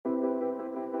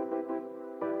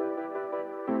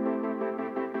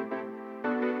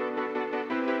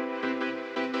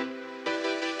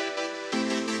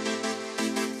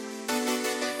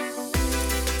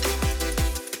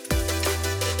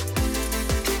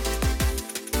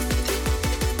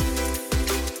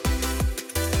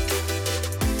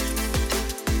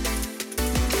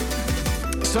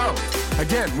So,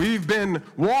 again, we've been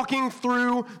walking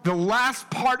through the last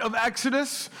part of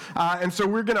Exodus, and so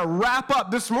we're going to wrap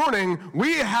up this morning.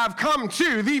 We have come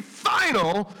to the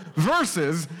final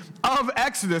verses of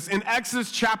Exodus in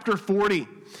Exodus chapter 40.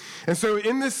 And so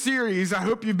in this series, I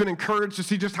hope you've been encouraged to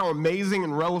see just how amazing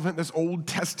and relevant this Old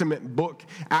Testament book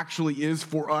actually is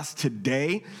for us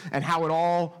today and how it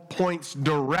all points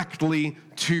directly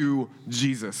to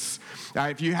Jesus.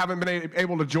 If you haven't been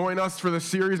able to join us for this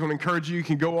series, I want to encourage you, you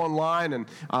can go online and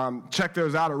check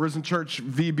those out at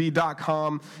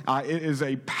risenchurchvb.com. It is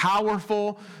a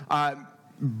powerful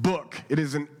book. It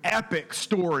is an epic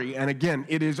story, and again,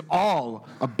 it is all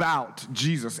about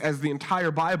Jesus, as the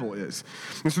entire Bible is.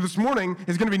 And so this morning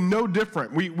is going to be no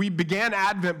different. We began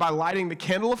Advent by lighting the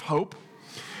candle of hope,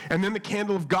 and then the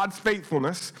candle of God's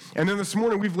faithfulness, and then this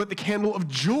morning we've lit the candle of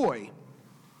joy.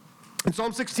 In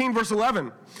Psalm 16, verse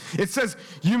 11, it says,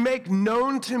 "You make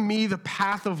known to me the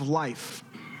path of life.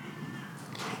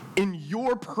 In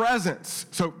your presence,"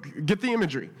 so get the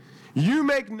imagery, "you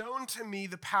make known to me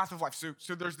the path of life."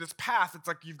 So there's this path. It's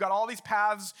like you've got all these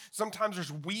paths. Sometimes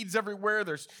there's weeds everywhere.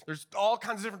 There's all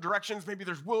kinds of different directions. Maybe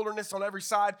there's wilderness on every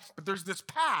side, but there's this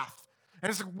path. And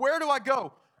it's like, where do I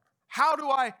go? How do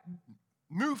I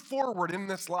move forward in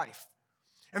this life?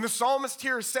 And the psalmist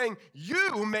here is saying,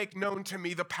 you make known to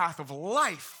me the path of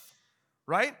life,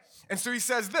 right? And so he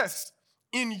says this,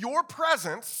 in your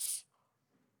presence,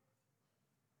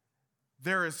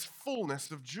 there is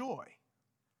fullness of joy.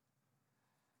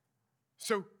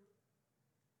 So,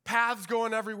 paths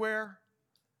going everywhere.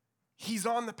 He's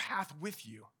on the path with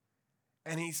you.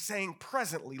 And he's saying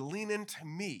presently, lean into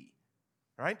me,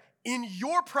 right? In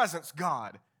your presence,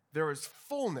 God, there is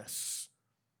fullness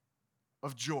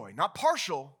of joy. Not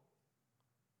partial,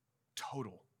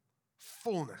 total.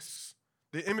 Fullness.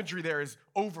 The imagery there is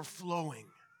overflowing.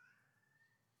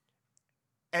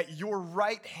 At your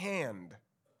right hand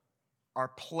are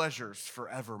pleasures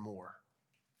forevermore.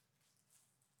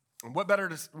 And what better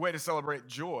way to celebrate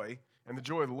joy and the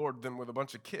joy of the Lord than with a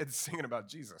bunch of kids singing about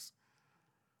Jesus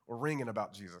or ringing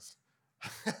about Jesus?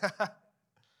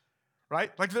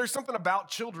 Right? Like there's something about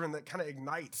children that kind of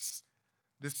ignites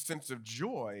this sense of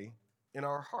joy in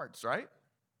our hearts, right?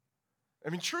 I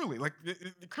mean, truly, like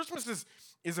Christmas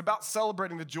is about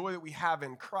celebrating the joy that we have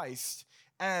in Christ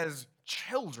as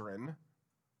children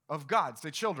of God.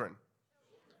 Say children.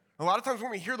 A lot of times when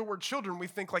we hear the word children, we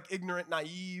think like ignorant,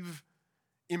 naive,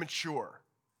 immature.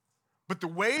 But the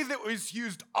way that it's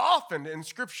used often in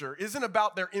Scripture isn't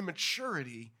about their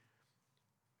immaturity.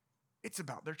 It's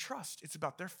about their trust. It's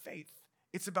about their faith.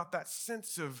 It's about that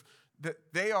sense of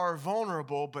that they are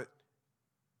vulnerable, but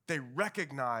they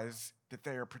recognize that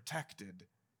they are protected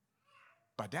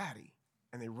by daddy,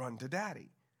 and they run to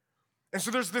daddy. And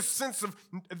so there's this sense of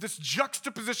this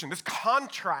juxtaposition, this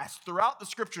contrast throughout the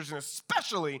Scriptures, and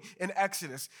especially in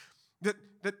Exodus, that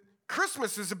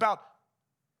Christmas is about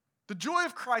the joy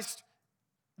of Christ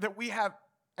that we have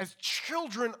as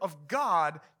children of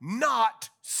God, not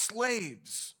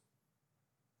slaves.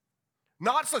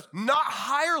 Not slaves, not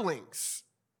hirelings.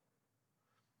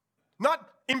 Not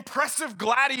impressive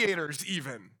gladiators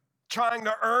even, trying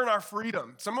to earn our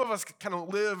freedom. Some of us kind of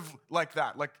live like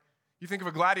that. Like you think of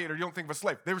a gladiator, you don't think of a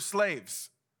slave. They were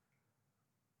slaves.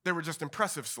 They were just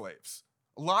impressive slaves.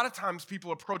 A lot of times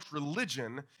people approach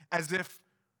religion as if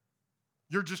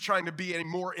you're just trying to be a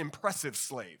more impressive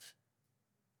slave.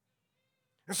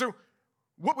 And so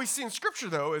what we see in Scripture,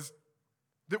 though, is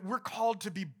that we're called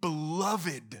to be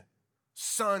beloved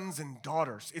sons and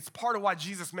daughters. It's part of why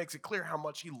Jesus makes it clear how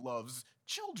much he loves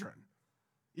children,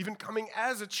 even coming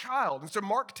as a child. And so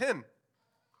Mark 10,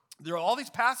 there are all these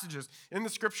passages in the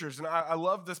Scriptures, and I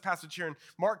love this passage here in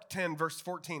Mark 10, verse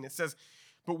 14. It says,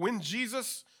 but when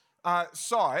Jesus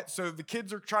saw it, so the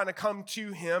kids are trying to come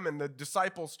to him, and the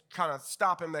disciples kind of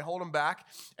stop him. They hold him back.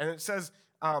 And it says,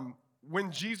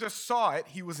 when Jesus saw it,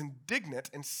 he was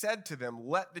indignant and said to them,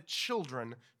 let the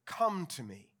children come to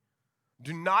me.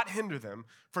 Do not hinder them,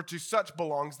 for to such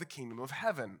belongs the kingdom of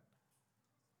heaven,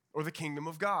 or the kingdom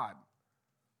of God.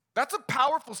 That's a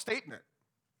powerful statement.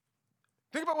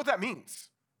 Think about what that means.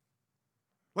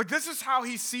 Like, this is how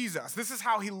he sees us. This is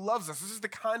how he loves us. This is the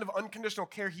kind of unconditional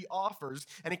care he offers,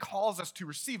 and he calls us to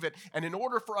receive it. And in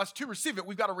order for us to receive it,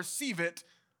 we've got to receive it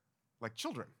like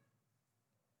children.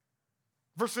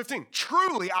 Verse 15,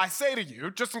 truly I say to you,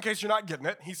 just in case you're not getting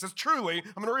it, he says, truly,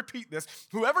 I'm going to repeat this,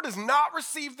 whoever does not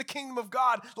receive the kingdom of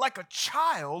God like a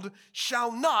child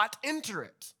shall not enter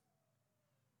it.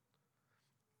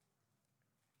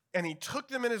 And he took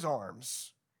them in his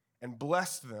arms and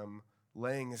blessed them,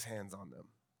 laying his hands on them.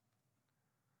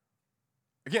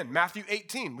 Again, Matthew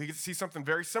 18, we get to see something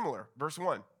very similar. Verse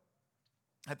 1.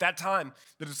 At that time,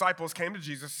 the disciples came to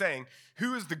Jesus saying,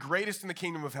 "Who is the greatest in the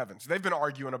kingdom of heaven?" So they've been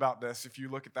arguing about this. If you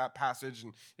look at that passage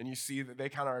and you see that they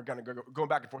kind of are going to go going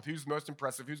back and forth, who's most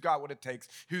impressive, who's got what it takes,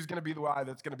 who's going to be the guy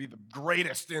that's going to be the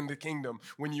greatest in the kingdom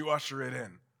when you usher it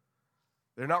in.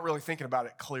 They're not really thinking about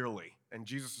it clearly. And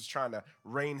Jesus is trying to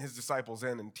rein his disciples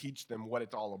in and teach them what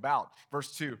it's all about.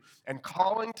 Verse 2, and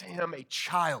calling to him a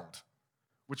child,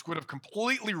 which would have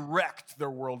completely wrecked their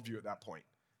worldview at that point.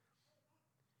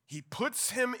 He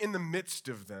puts him in the midst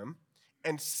of them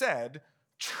and said,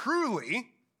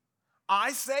 "Truly,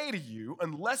 I say to you,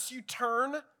 unless you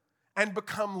turn and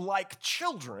become like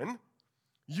children,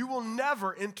 you will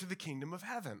never enter the kingdom of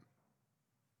heaven.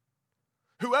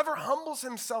 Whoever humbles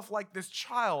himself like this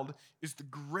child is the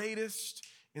greatest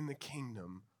in the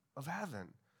kingdom of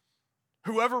heaven.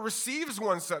 Whoever receives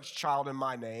one such child in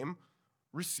my name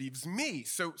receives me."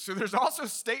 So there's also a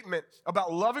statement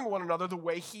about loving one another the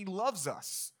way he loves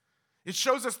us. It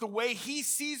shows us the way he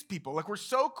sees people. Like, we're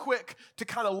so quick to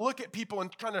kind of look at people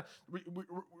and trying to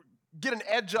get an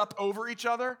edge up over each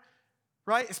other,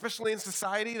 right? Especially in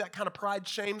society, that kind of pride,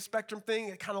 shame spectrum thing,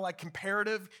 that kind of like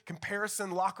comparison,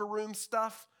 locker room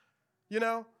stuff, you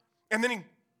know? And then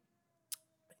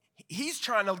he's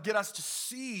trying to get us to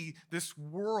see this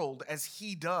world as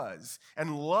he does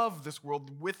and love this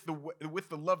world with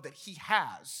the love that he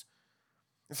has.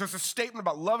 And so it's a statement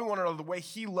about loving one another the way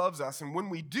he loves us. And when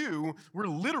we do, we're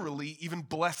literally even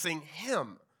blessing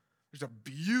him. There's a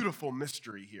beautiful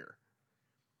mystery here.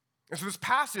 And so this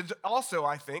passage also,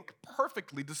 I think,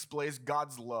 perfectly displays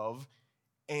God's love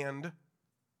and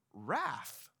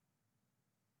wrath.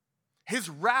 His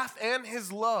wrath and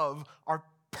his love are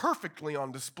perfectly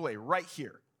on display right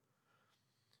here.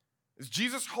 As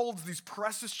Jesus holds these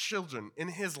precious children in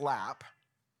his lap,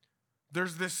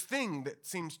 there's this thing that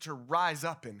seems to rise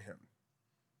up in him.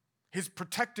 His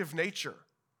protective nature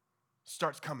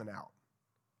starts coming out.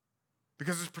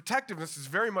 Because his protectiveness is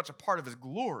very much a part of his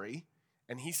glory.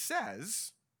 And he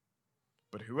says,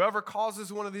 "But whoever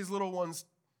causes one of these little ones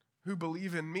who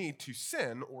believe in me to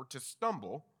sin or to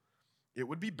stumble, it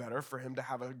would be better for him to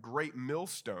have a great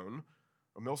millstone."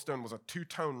 A millstone was a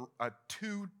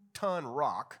two-ton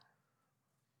rock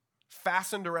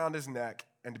fastened around his neck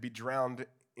and to be drowned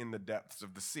in the depths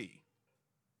of the sea.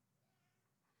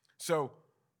 So,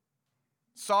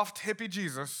 soft hippie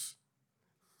Jesus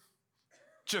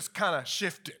just kind of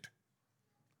shifted,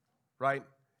 right?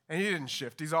 And he didn't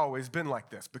shift. He's always been like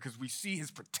this because we see his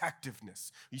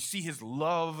protectiveness. You see his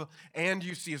love and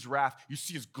you see his wrath. You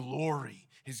see his glory,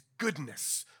 his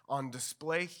goodness on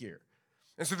display here.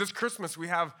 And so this Christmas, we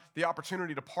have the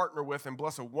opportunity to partner with and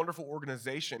bless a wonderful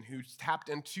organization who's tapped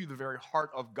into the very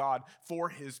heart of God for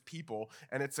his people.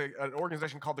 And it's an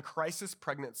organization called the Crisis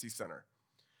Pregnancy Center.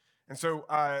 And so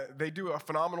they do a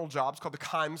phenomenal job. It's called the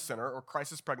KIME Center, or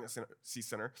Crisis Pregnancy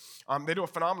Center. They do a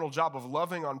phenomenal job of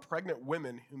loving on pregnant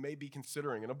women who may be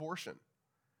considering an abortion.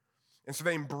 And so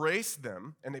they embrace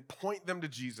them, and they point them to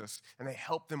Jesus, and they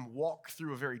help them walk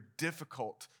through a very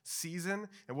difficult season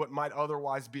and what might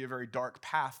otherwise be a very dark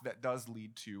path that does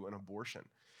lead to an abortion.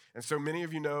 And so many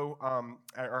of you know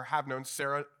or have known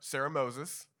Sarah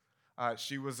Moses.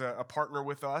 She was a partner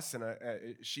with us,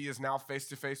 and she is now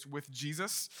face-to-face with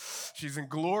Jesus. She's in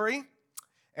glory,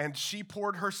 and she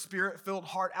poured her spirit-filled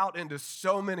heart out into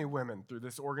so many women through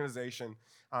this organization.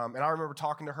 And I remember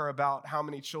talking to her about how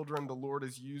many children the Lord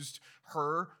has used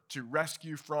her to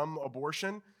rescue from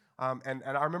abortion. And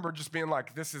I remember just being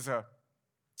like,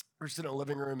 we're sitting in a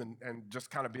living room and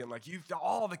just kind of being like,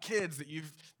 all the kids that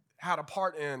you've had a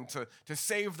part in to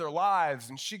save their lives.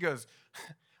 And she goes,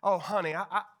 "Oh, honey,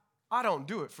 I don't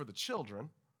do it for the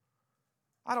children.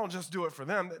 I don't just do it for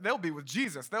them. They'll be with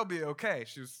Jesus. They'll be okay."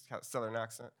 She had a Southern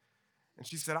accent. And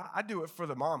she said, I do it for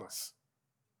the mamas.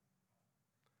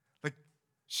 Like,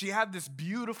 she had this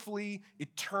beautifully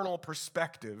eternal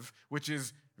perspective, which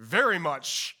is very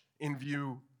much in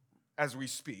view as we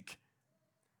speak,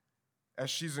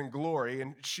 as she's in glory.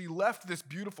 And she left this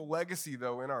beautiful legacy,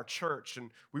 though, in our church.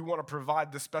 And we want to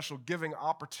provide this special giving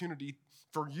opportunity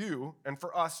for you and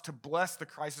for us to bless the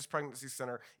Crisis Pregnancy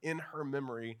Center in her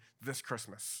memory this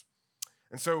Christmas.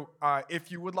 And so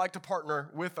if you would like to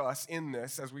partner with us in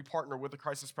this, as we partner with the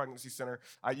Crisis Pregnancy Center,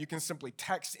 you can simply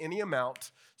text any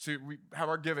amount. So we have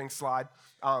our giving slide.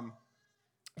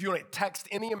 If you want to text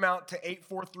any amount to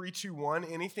 84321,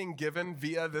 anything given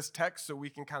via this text so we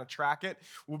can kind of track it,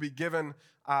 will be given,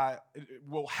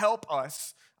 will help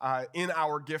us in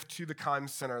our gift to the KIME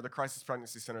Center, the Crisis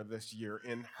Pregnancy Center this year,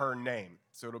 in her name.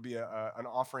 So it'll be an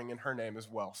offering in her name as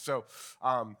well. So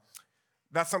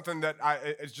that's something that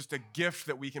is just a gift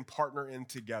that we can partner in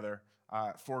together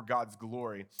for God's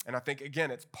glory. And I think,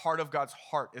 again, it's part of God's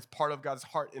heart. It's part of God's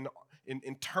heart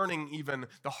in turning even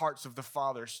the hearts of the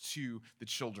fathers to the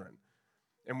children.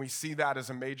 And we see that as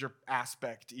a major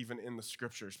aspect even in the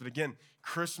scriptures. But again,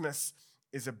 Christmas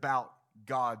is about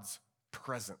God's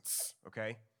presence,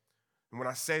 okay? And when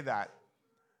I say that,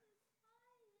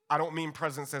 I don't mean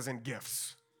presence as in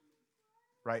gifts,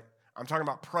 right? I'm talking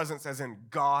about presence as in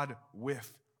God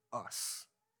with us.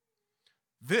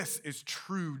 This is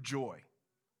true joy.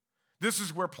 This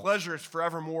is where pleasures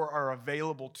forevermore are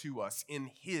available to us in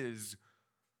his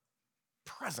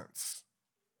presence.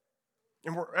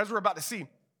 And as we're about to see,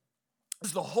 this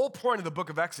is the whole point of the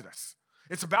book of Exodus.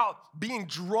 It's about being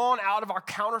drawn out of our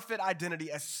counterfeit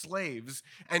identity as slaves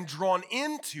and drawn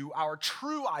into our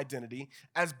true identity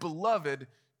as beloved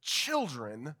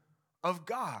children of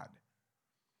God.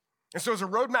 And so as a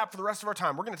roadmap for the rest of our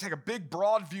time, we're going to take a big,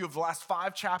 broad view of the last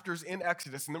 5 chapters in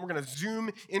Exodus, and then we're going to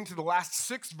zoom into the last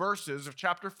 6 verses of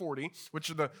chapter 40, which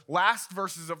are the last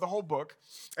verses of the whole book.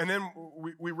 And then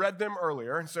we read them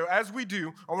earlier. And so as we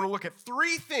do, I want to look at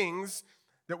 3 things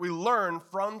that we learn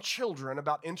from children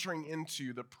about entering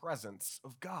into the presence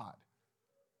of God.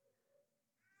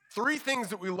 3 things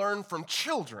that we learn from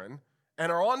children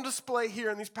and are on display here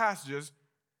in these passages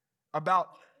about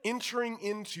entering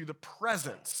into the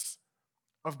presence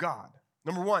of God.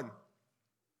 Number 1,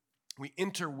 we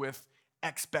enter with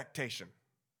expectation.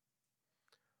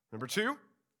 Number 2,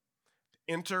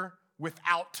 enter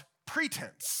without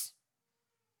pretense.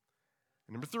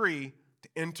 And number 3, to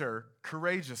enter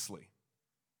courageously.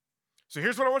 So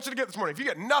here's what I want you to get this morning. If you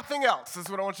get nothing else, this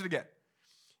is what I want you to get.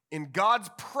 In God's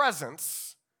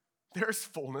presence, there's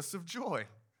fullness of joy.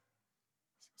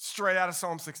 Straight out of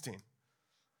Psalm 16.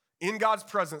 In God's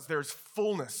presence, there's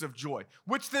fullness of joy,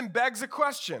 which then begs a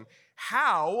question.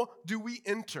 How do we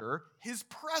enter his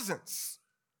presence?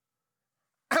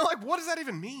 And what does that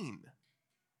even mean?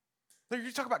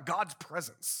 You talk about God's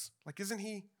presence. Isn't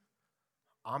he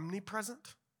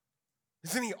omnipresent?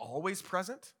 Isn't he always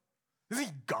present? Isn't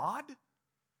he God?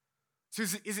 So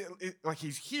is it like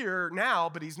he's here now,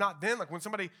 but he's not then? When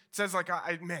somebody says,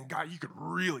 man, God,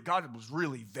 God was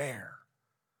really there.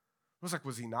 It was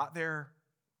was he not there?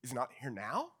 Is he not here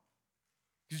now?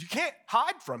 Because you can't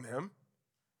hide from him,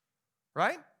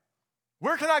 right?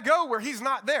 Where can I go where he's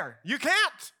not there? You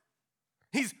can't.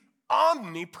 He's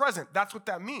omnipresent. That's what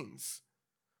that means.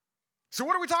 So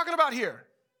what are we talking about here?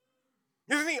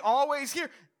 Isn't he always here?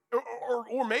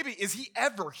 Or maybe, is he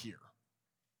ever here?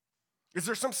 Is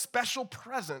there some special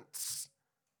presence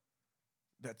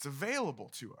that's available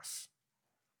to us?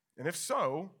 And if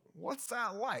so, what's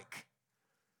that like?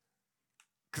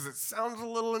 Because it sounds a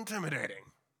little intimidating.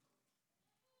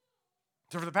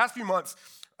 So for the past few months,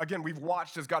 again, we've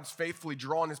watched as God's faithfully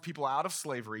drawn his people out of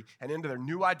slavery and into their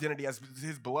new identity as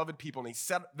his beloved people, and he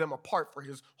set them apart for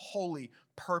his holy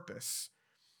purpose.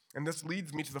 And this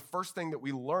leads me to the first thing that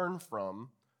we learn from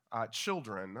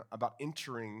children about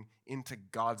entering into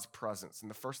God's presence.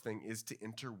 And the first thing is to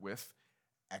enter with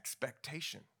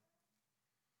expectation.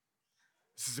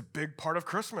 This is a big part of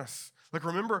Christmas.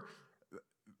 Remember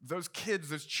those kids,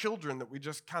 those children that we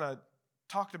just kind of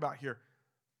talked about here.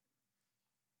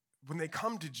 When they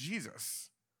come to Jesus,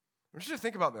 I want you to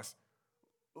think about this.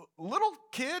 Little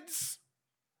kids,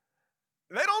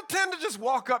 they don't tend to just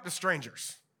walk up to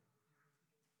strangers,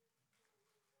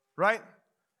 right?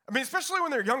 I mean, especially when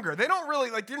they're younger, they don't really,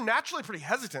 they're naturally pretty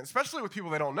hesitant, especially with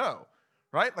people they don't know,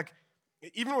 right?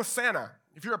 Even with Santa,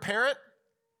 if you're a parent,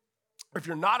 or if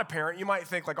you're not a parent, you might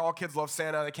think all kids love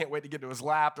Santa, they can't wait to get to his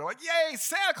lap. They're yay,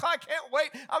 Santa Claus, I can't wait,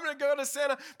 I'm gonna go to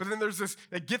Santa. But then there's this,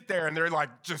 they get there and they're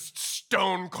just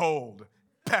stone cold,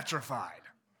 petrified,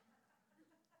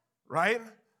 right?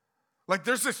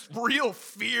 There's this real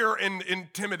fear and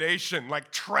intimidation,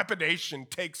 trepidation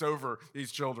takes over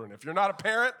these children. If you're not a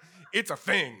parent, it's a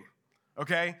thing,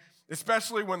 okay?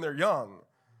 Especially when they're young.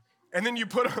 And then you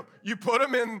put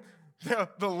them in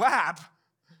the lap,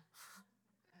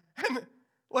 and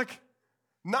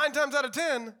 9 times out of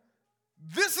 10,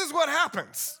 this is what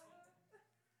happens,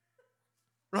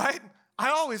 right? I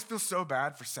always feel so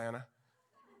bad for Santa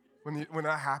when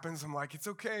that happens. I'm it's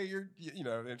okay,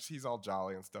 he's all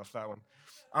jolly and stuff, that one.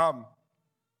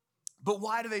 But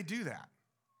why do they do that?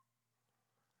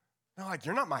 They're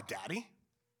you're not my daddy,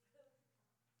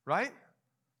 right?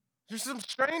 You're some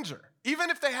stranger. Even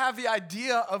if they have the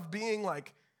idea of being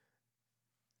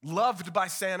loved by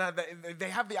Santa, they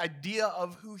have the idea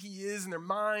of who he is in their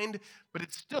mind, but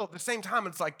it's still, at the same time,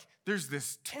 it's there's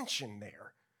this tension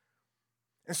there.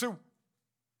 And so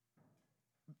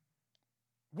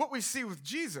what we see with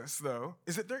Jesus, though,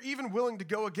 is that they're even willing to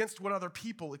go against what other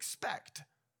people expect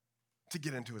to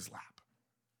get into his lap.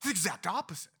 It's the exact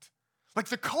opposite. Like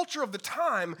the culture of the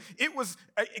time, it was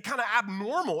kind of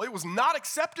abnormal. It was not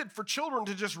accepted for children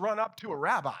to just run up to a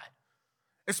rabbi,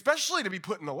 especially to be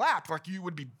put in the lap, like you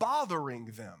would be bothering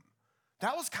them.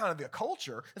 That was kind of the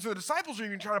culture. And so the disciples are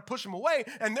even trying to push them away,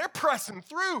 and they're pressing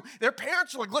through. Their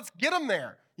parents are like, let's get them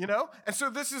there, you know? And so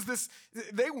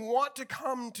they want to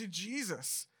come to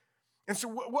Jesus. And so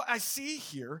what I see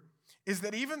here is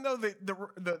that even though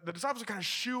the disciples are kind of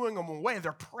shooing them away,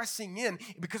 they're pressing in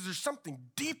because there's something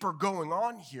deeper going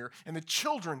on here, and the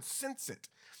children sense it.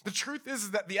 The truth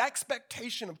is that the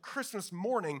expectation of Christmas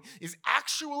morning is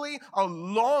actually a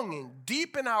longing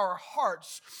deep in our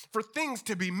hearts for things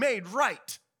to be made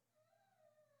right.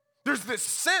 There's this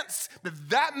sense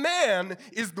that man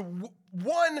is the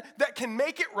one that can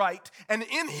make it right, and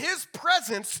in his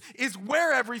presence is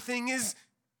where everything is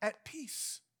at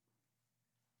peace,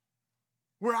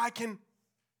 where I can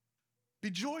be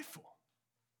joyful.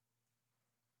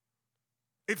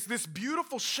 It's this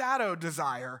beautiful shadow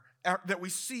desire that we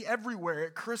see everywhere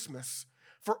at Christmas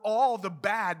for all the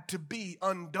bad to be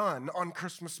undone on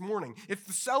Christmas morning. It's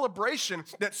the celebration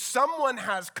that someone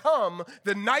has come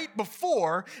the night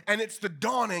before, and it's the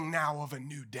dawning now of a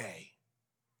new day.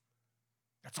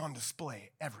 That's on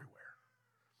display everywhere.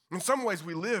 In some ways,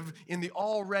 we live in the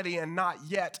already and not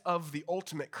yet of the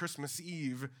ultimate Christmas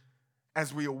Eve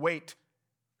as we await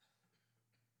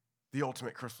the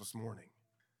ultimate Christmas morning.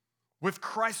 With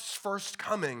Christ's first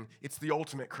coming, it's the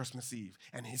ultimate Christmas Eve.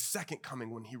 And his second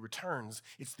coming, when he returns,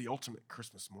 it's the ultimate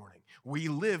Christmas morning. We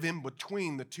live in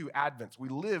between the two Advents. We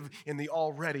live in the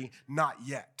already, not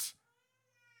yet.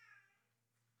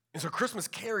 And so Christmas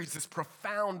carries this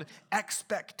profound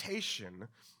expectation,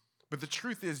 but the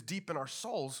truth is, deep in our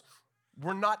souls,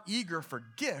 we're not eager for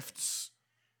gifts.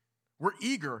 We're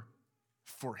eager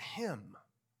for him.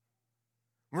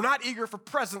 We're not eager for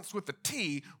presents with a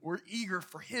T. We're eager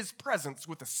for his presence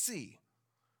with a C.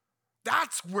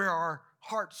 That's where our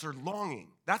hearts are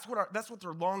longing. That's what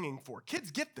they're longing for. Kids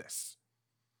get this.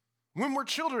 When we're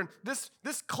children, this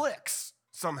clicks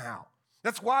somehow.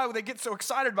 That's why they get so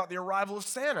excited about the arrival of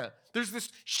Santa. There's this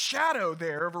shadow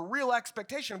there of a real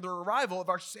expectation of the arrival of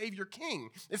our Savior King.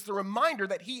 It's the reminder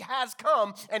that he has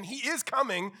come and he is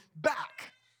coming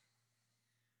back.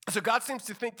 So God seems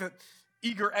to think that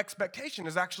eager expectation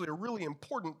is actually a really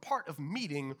important part of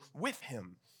meeting with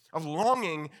him, of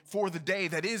longing for the day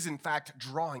that is, in fact,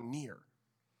 drawing near.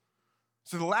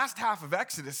 So the last half of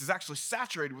Exodus is actually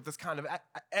saturated with this kind of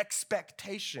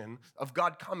expectation of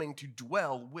God coming to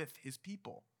dwell with his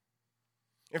people.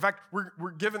 In fact,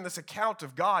 we're given this account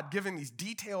of God giving these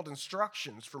detailed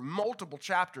instructions for multiple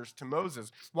chapters to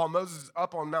Moses while Moses is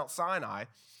up on Mount Sinai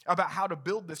about how to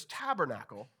build this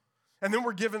tabernacle. And then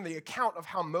we're given the account of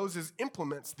how Moses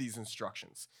implements these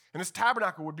instructions. And this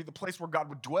tabernacle would be the place where God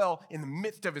would dwell in the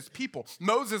midst of his people.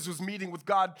 Moses was meeting with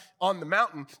God on the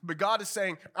mountain, but God is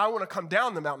saying, I want to come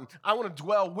down the mountain. I want to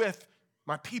dwell with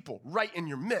my people right in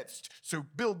your midst. So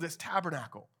build this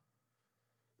tabernacle.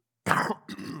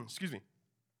 Excuse me.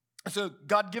 So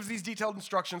God gives these detailed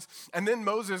instructions, and then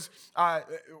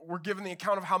we're given the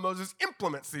account of how Moses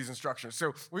implements these instructions.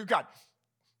 So we've got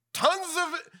tons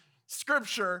of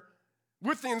scripture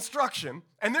with the instruction,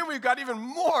 and then we've got even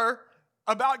more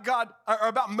about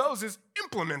about Moses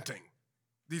implementing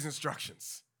these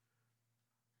instructions.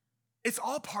 It's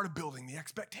all part of building the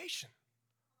expectation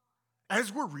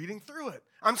as we're reading through it.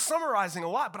 I'm summarizing a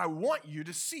lot, but I want you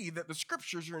to see that the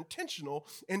scriptures are intentional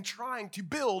in trying to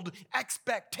build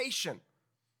expectation.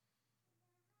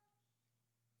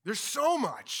 There's so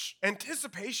much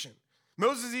anticipation.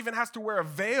 Moses even has to wear a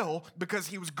veil because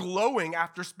he was glowing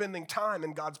after spending time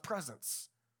in God's presence.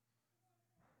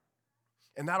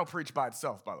 And that'll preach by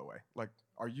itself, by the way. Like,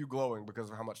 are you glowing because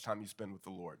of how much time you spend with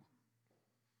the Lord?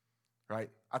 Right?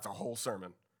 That's a whole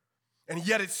sermon. And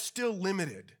yet it's still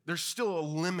limited. There's still a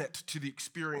limit to the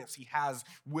experience he has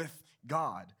with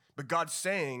God. But God's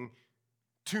saying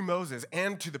to Moses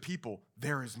and to the people,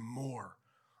 there is more.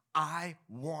 I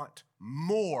want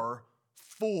more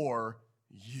for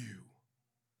you.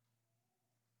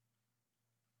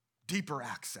 Deeper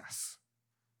access.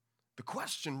 The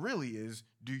question really is,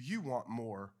 do you want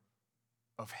more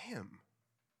of him?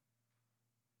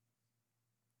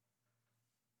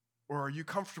 Or are you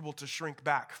comfortable to shrink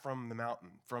back from the mountain,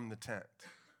 from the tent?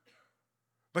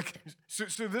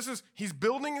 He's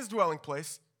building his dwelling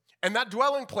place, and that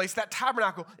dwelling place, that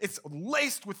tabernacle, it's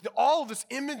laced with all of this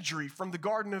imagery from the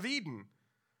Garden of Eden.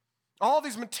 All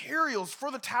these materials for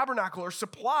the tabernacle are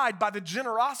supplied by the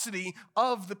generosity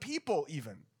of the people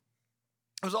even.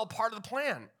 It was all part of the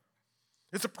plan.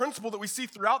 It's a principle that we see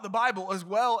throughout the Bible as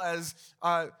well as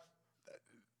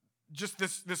just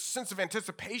this sense of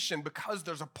anticipation because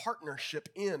there's a partnership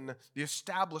in the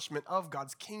establishment of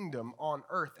God's kingdom on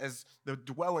earth as the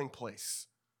dwelling place.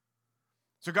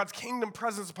 So God's kingdom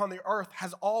presence upon the earth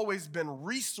has always been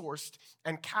resourced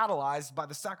and catalyzed by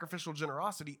the sacrificial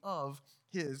generosity of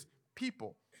his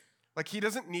people. Like, he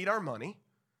doesn't need our money.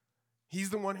 He's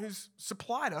the one who's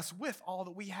supplied us with all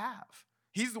that we have.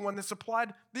 He's the one that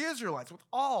supplied the Israelites with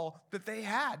all that they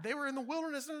had. They were in the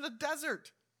wilderness and in the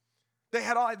desert. They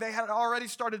had already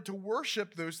started to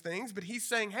worship those things, but he's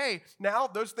saying, hey, now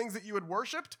those things that you had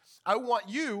worshiped, I want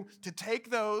you to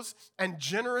take those and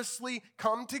generously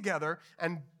come together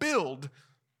and build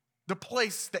the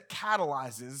place that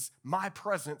catalyzes my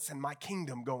presence and my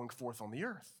kingdom going forth on the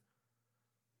earth.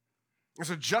 And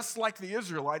so just like the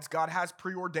Israelites, God has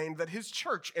preordained that his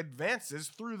church advances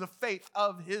through the faith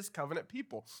of his covenant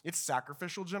people. It's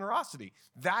sacrificial generosity.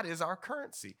 That is our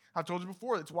currency. I've told you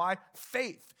before, that's why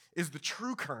faith is the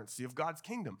true currency of God's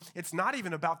kingdom. It's not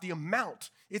even about the amount.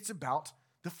 It's about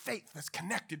the faith that's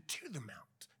connected to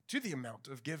the amount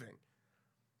of giving.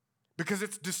 Because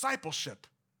it's discipleship,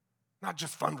 not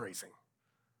just fundraising.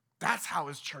 That's how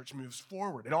his church moves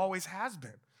forward. It always has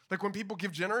been. Like, when people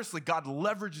give generously, God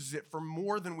leverages it for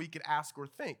more than we could ask or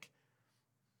think.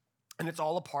 And it's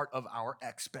all a part of our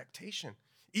expectation,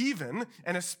 even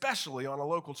and especially on a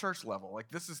local church level. Like,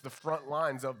 this is the front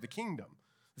lines of the kingdom.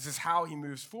 This is how he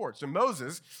moves forward. So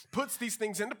Moses puts these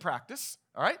things into practice,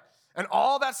 all right? And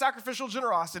all that sacrificial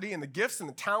generosity and the gifts and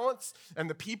the talents and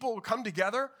the people come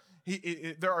together.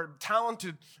 There are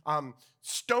talented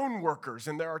stone workers,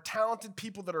 and there are talented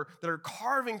people that are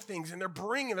carving things, and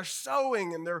they're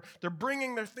sewing, and they're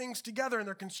bringing their things together, and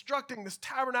they're constructing this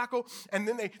tabernacle, and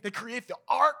then they create the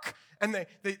ark, and they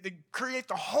create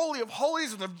the Holy of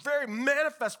Holies, where the very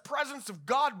manifest presence of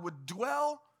God would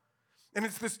dwell. And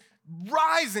it's this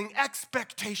rising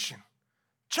expectation,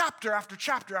 chapter after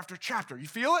chapter after chapter. You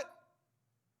feel it?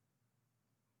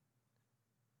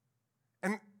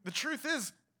 And the truth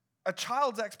is, a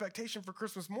child's expectation for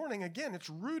Christmas morning, again, it's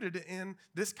rooted in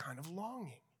this kind of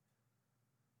longing.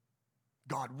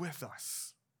 God with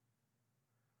us.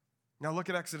 Now look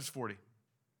at Exodus 40,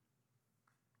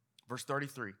 verse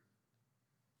 33.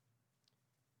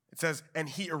 It says, and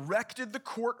he erected the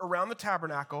court around the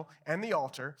tabernacle and the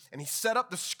altar, and he set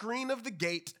up the screen of the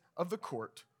gate of the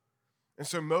court. And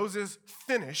so Moses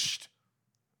finished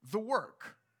the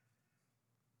work.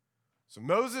 So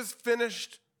Moses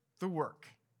finished the work.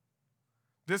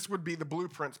 This would be the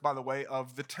blueprints, by the way,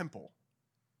 of the temple,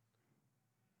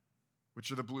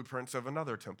 which are the blueprints of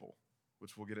another temple,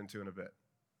 which we'll get into in a bit.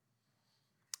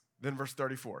 Then verse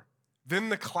 34. Then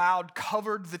the cloud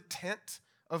covered the tent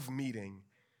of meeting,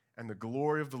 and the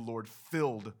glory of the Lord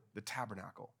filled the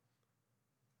tabernacle.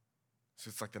 So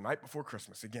it's like the night before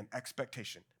Christmas. Again,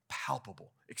 expectation,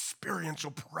 palpable, experiential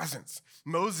presence.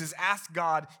 Moses asked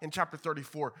God in chapter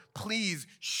 34, please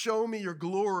show me your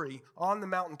glory on the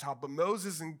mountaintop. But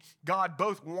Moses and God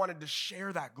both wanted to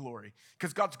share that glory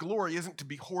because God's glory isn't to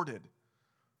be hoarded.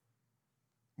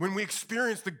 When we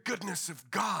experience the goodness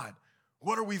of God,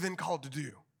 what are we then called to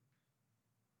do?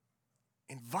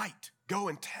 Invite, go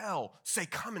and tell, say,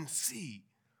 come and see.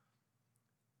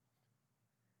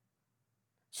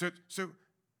 So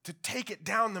to take it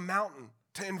down the mountain,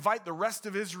 to invite the rest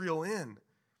of Israel in.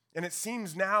 And it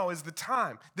seems now is the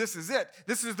time. This is it.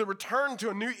 This is the return to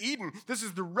a new Eden. This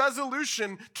is the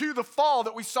resolution to the fall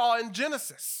that we saw in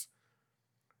Genesis.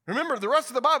 Remember, the rest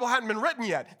of the Bible hadn't been written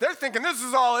yet. They're thinking this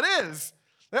is all it is.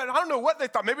 I don't know what they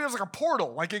thought. Maybe it was like a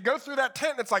portal. Like you go through that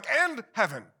tent and it's like, and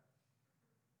heaven.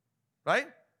 Right?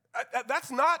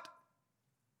 That's not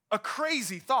a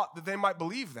crazy thought that they might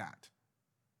believe that.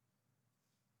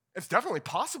 It's definitely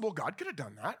possible God could have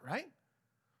done that, right?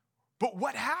 But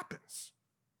what happens?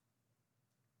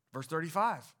 Verse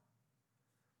 35.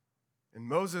 And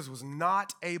Moses was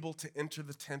not able to enter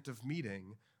the tent of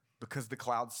meeting because the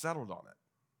cloud settled on it.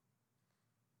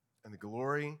 And the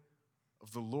glory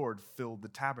of the Lord filled the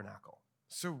tabernacle.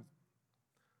 So,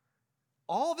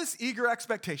 all this eager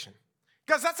expectation.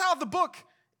 Guys, that's how the book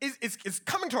is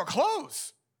coming to a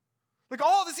close. Like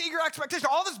all this eager expectation,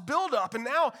 all this buildup, and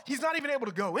now he's not even able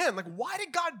to go in. Like, why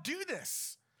did God do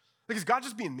this? Like, is God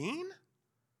just being mean?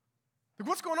 Like,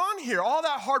 what's going on here? All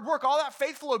that hard work, all that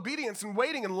faithful obedience and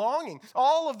waiting and longing,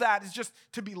 all of that is just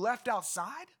to be left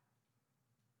outside?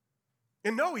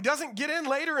 And no, he doesn't get in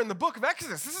later in the book of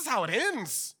Exodus. This is how it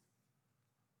ends.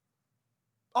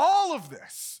 All of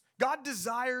this, God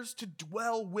desires to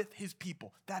dwell with his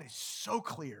people. That is so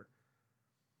clear.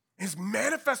 His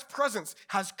manifest presence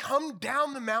has come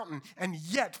down the mountain, and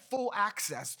yet full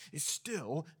access is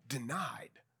still denied.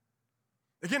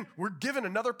 Again, we're given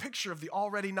another picture of the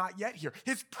already not yet here.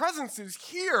 His presence is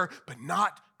here, but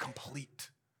not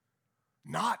complete,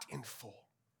 not in full.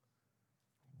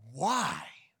 Why?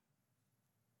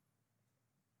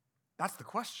 That's the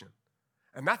question.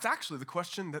 And that's actually the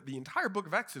question that the entire book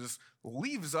of Exodus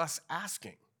leaves us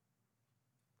asking.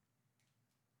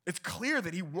 It's clear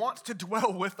that he wants to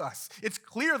dwell with us. It's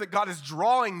clear that God is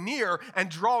drawing near and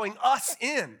drawing us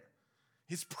in.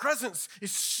 His presence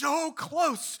is so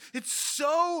close, it's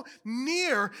so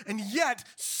near, and yet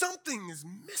something is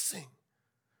missing.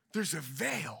 There's a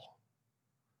veil.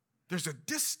 There's a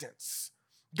distance.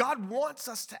 God wants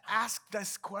us to ask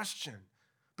this question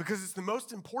because it's the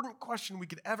most important question we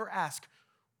could ever ask.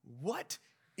 What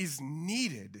is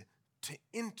needed to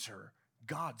enter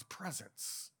God's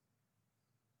presence?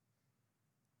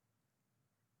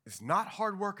 It's not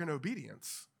hard work and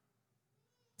obedience.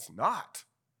 It's not.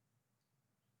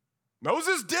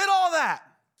 Moses did all that.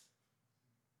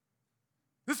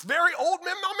 This very old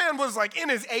man, my man was like in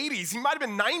his 80s. He might have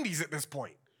been 90s at this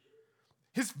point.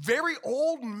 His very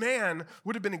old man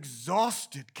would have been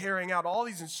exhausted carrying out all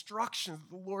these instructions that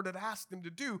the Lord had asked him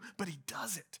to do, but he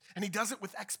does it. And he does it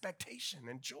with expectation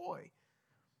and joy.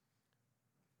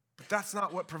 But that's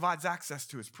not what provides access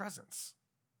to his presence.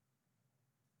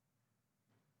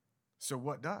 So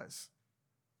what does?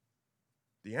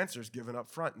 The answer is given up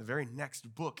front in the very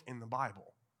next book in the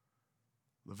Bible,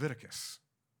 Leviticus.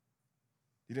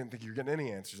 You didn't think you were getting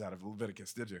any answers out of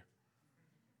Leviticus, did you?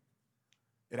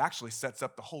 It actually sets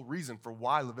up the whole reason for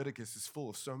why Leviticus is full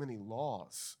of so many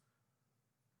laws.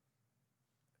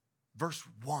 Verse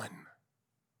 1,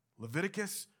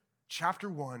 Leviticus chapter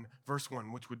 1, verse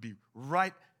 1, which would be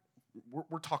right,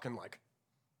 we're talking like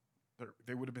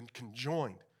they would have been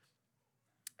conjoined.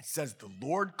 It says, the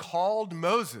Lord called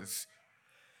Moses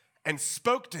and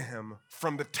spoke to him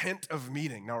from the tent of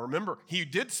meeting. Now remember, he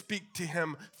did speak to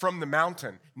him from the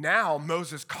mountain. Now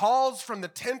Moses calls from the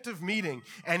tent of meeting,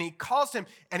 and he calls him,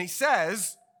 and he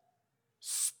says,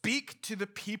 speak to the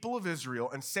people of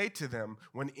Israel and say to them,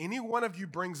 when any one of you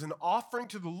brings an offering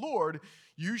to the Lord,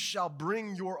 you shall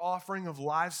bring your offering of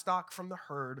livestock from the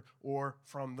herd or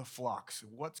from the flock. So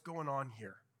what's going on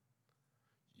here?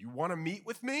 You want to meet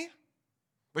with me?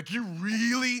 Like you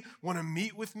really want to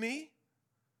meet with me?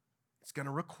 It's going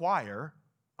to require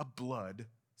a blood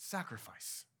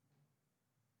sacrifice.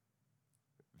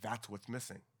 That's what's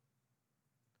missing.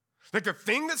 Like the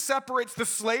thing that separates the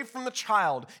slave from the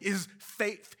child is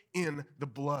faith in the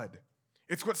blood.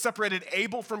 It's what separated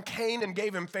Abel from Cain and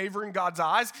gave him favor in God's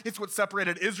eyes. It's what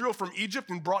separated Israel from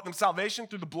Egypt and brought them salvation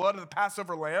through the blood of the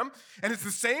Passover lamb. And it's the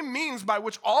same means by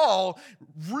which all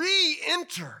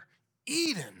re-enter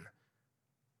Eden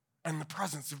and the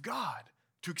presence of God.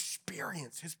 To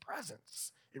experience his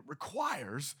presence, it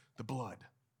requires the blood.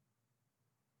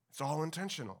 It's all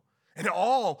intentional. And it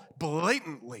all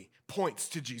blatantly points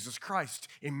to Jesus Christ,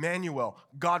 Emmanuel,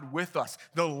 God with us,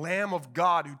 the Lamb of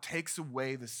God who takes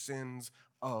away the sins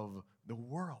of the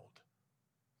world.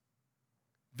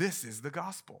 This is the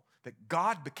gospel, that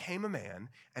God became a man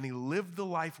and he lived the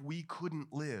life we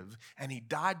couldn't live, and he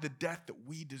died the death that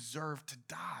we deserve to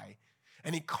die.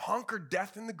 And he conquered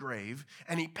death in the grave,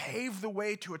 and he paved the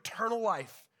way to eternal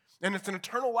life. And it's an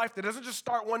eternal life that doesn't just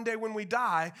start one day when we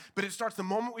die, but it starts the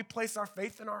moment we place our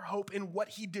faith and our hope in what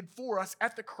he did for us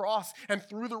at the cross and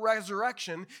through the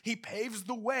resurrection. He paves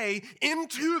the way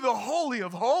into the Holy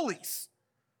of Holies.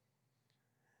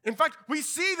 In fact, we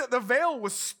see that the veil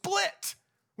was split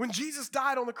when Jesus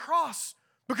died on the cross,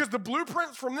 because the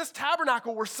blueprints from this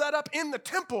tabernacle were set up in the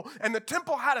temple, and the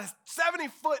temple had a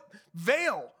 70-foot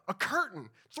veil, a curtain,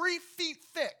 3 feet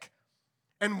thick.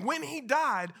 And when he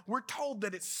died, we're told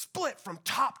that it split from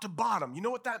top to bottom. You know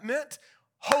what that meant?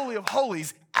 Holy of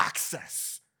Holies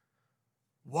access.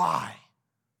 Why?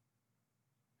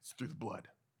 It's through the blood.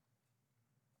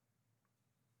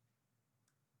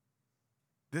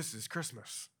 This is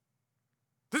Christmas.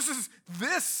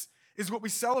 This is what we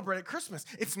celebrate at Christmas.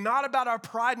 It's not about our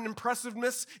pride and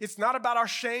impressiveness. It's not about our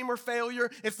shame or failure.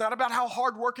 It's not about how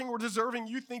hardworking or deserving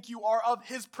you think you are of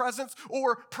his presence,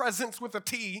 or presence with a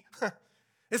T.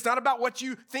 It's not about what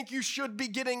you think you should be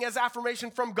getting as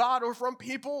affirmation from God or from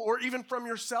people or even from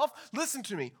yourself. Listen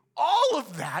to me. All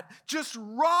of that just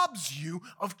robs you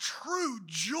of true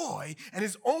joy and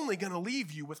is only going to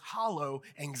leave you with hollow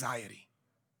anxiety.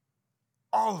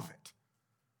 All of it.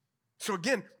 So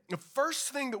again, the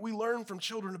first thing that we learn from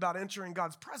children about entering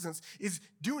God's presence is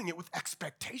doing it with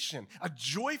expectation, a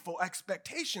joyful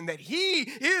expectation that he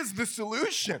is the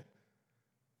solution.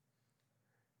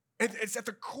 And it's at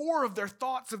the core of their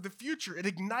thoughts of the future. It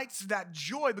ignites that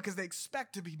joy because they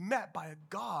expect to be met by a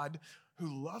God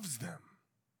who loves them.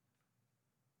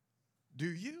 Do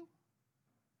you?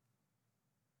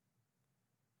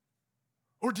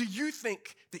 Or do you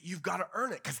think that you've got to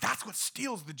earn it? Because that's what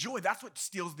steals the joy. That's what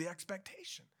steals the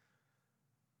expectation.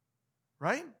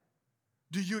 Right?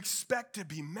 Do you expect to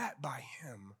be met by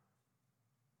him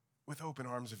with open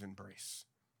arms of embrace?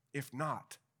 If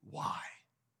not, why?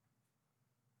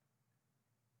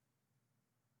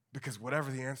 Because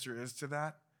whatever the answer is to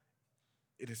that,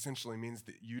 it essentially means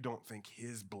that you don't think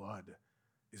his blood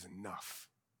is enough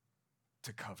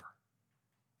to cover.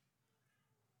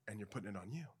 And you're putting it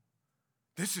on you.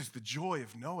 This is the joy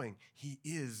of knowing he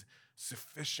is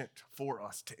sufficient for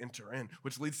us to enter in,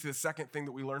 which leads to the second thing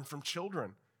that we learn from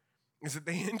children, is that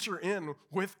they enter in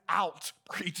without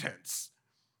pretense.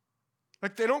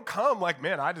 Like they don't come like,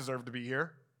 man, I deserve to be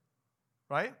here,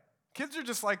 right? Kids are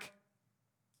just like,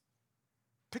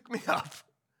 pick me up.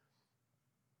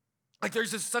 Like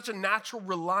there's just such a natural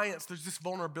reliance, there's this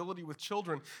vulnerability with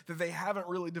children that they haven't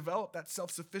really developed that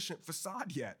self-sufficient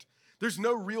facade yet. There's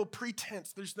no real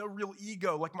pretense. There's no real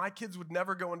ego. Like my kids would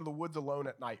never go into the woods alone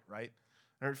at night, right?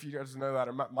 I don't know if you guys know that,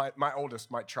 or my oldest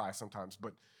might try sometimes,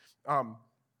 but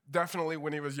definitely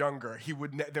when he was younger, they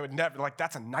would never, like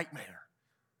that's a nightmare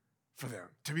for them.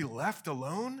 To be left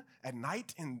alone at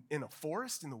night in a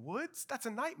forest, in the woods, that's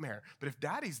a nightmare. But if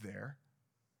daddy's there,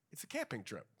 it's a camping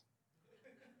trip.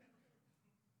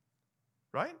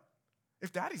 Right?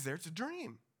 If daddy's there, it's a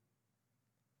dream.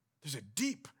 There's a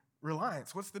deep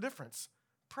reliance. What's the difference?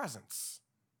 Presence.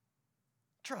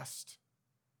 Trust.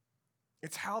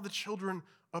 It's how the children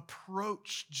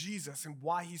approach Jesus and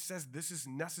why he says this is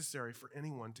necessary for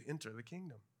anyone to enter the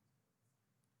kingdom.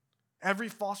 Every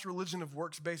false religion of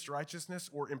works-based righteousness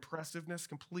or impressiveness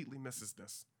completely misses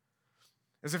this.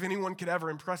 As if anyone could ever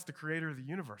impress the creator of the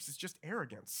universe. It's just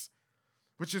arrogance,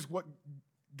 which is what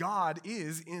God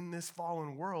is in this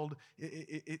fallen world.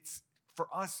 It's for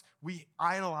us, we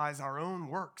idolize our own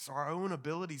works, our own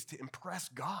abilities to impress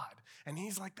God. And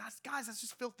he's like, guys, that's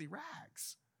just filthy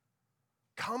rags.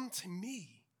 Come to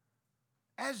me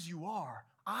as you are.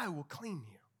 I will clean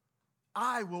you.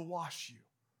 I will wash you.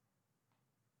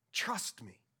 Trust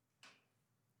me.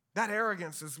 That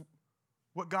arrogance is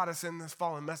what got us in this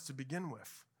fallen mess to begin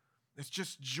with. It's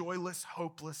just joyless,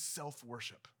 hopeless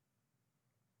self-worship.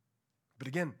 But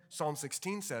again, Psalm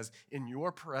 16 says, in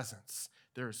your presence,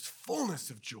 there is fullness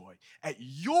of joy. At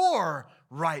your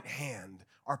right hand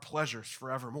are pleasures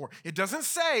forevermore. It doesn't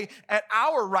say at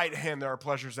our right hand there are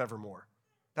pleasures evermore.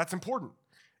 That's important.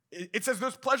 It says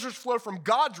those pleasures flow from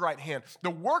God's right hand. The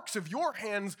works of your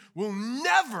hands will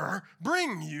never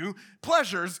bring you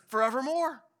pleasures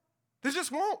forevermore. They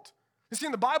just won't. You see,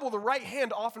 in the Bible, the right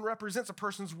hand often represents a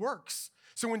person's works.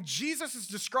 So when Jesus is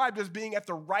described as being at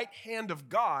the right hand of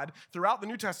God, throughout the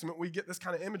New Testament, we get this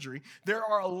kind of imagery. There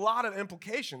are a lot of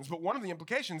implications, but one of the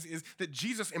implications is that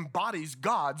Jesus embodies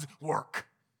God's work,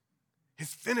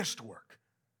 his finished work,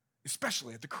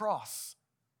 especially at the cross.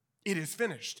 It is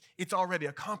finished. It's already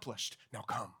accomplished. Now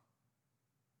come.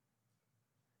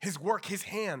 His work, his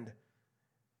hand.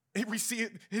 We see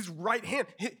his right hand.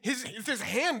 It's his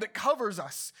hand that covers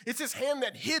us. It's his hand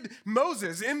that hid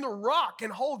Moses in the rock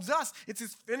and holds us. It's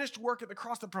his finished work at the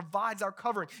cross that provides our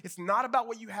covering. It's not about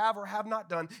what you have or have not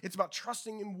done. It's about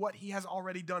trusting in what he has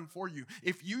already done for you.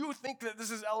 If you think that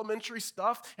this is elementary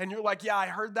stuff and you're like, yeah, I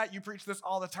heard that, you preach this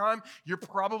all the time, you're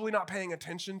probably not paying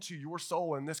attention to your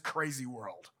soul in this crazy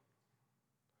world.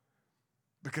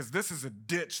 Because this is a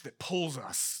ditch that pulls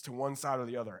us to one side or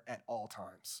the other at all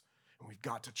times. And we've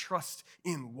got to trust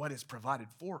in what is provided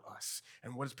for us.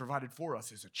 And what is provided for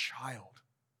us is a child.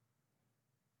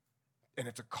 And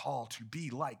it's a call to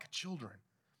be like children.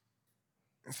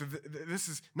 And so this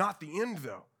is not the end,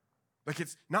 though. Like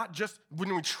it's not just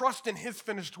when we trust in his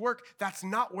finished work, that's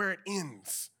not where it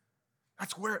ends.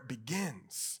 That's where it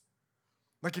begins.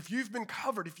 Like if you've been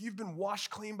covered, if you've been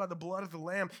washed clean by the blood of the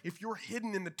Lamb, if you're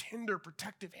hidden in the tender,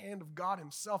 protective hand of God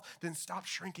himself, then stop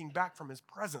shrinking back from his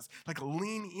presence. Like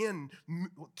lean in.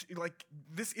 Like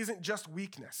this isn't just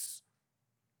weakness,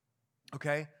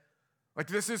 okay? Like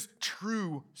this is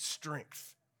true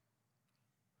strength.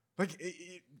 Like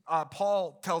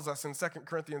Paul tells us in 2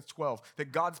 Corinthians 12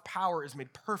 that God's power is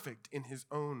made perfect in his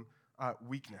own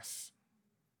weakness.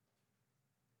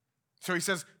 So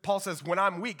Paul says, when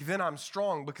I'm weak, then I'm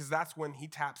strong, because that's when he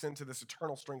taps into this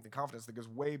eternal strength and confidence that goes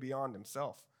way beyond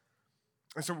himself.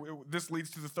 And so this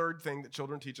leads to the third thing that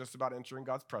children teach us about entering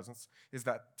God's presence, is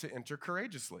that to enter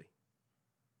courageously,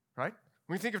 right?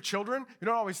 When you think of children, you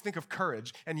don't always think of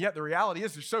courage, and yet the reality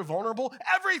is they're so vulnerable,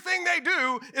 everything they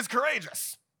do is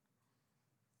courageous.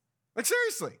 Like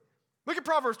seriously, look at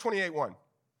Proverbs 28:1.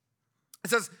 It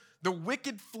says, the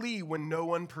wicked flee when no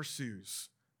one pursues,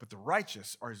 but the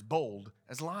righteous are as bold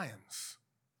as lions.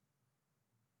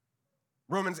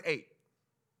 Romans 8,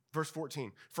 verse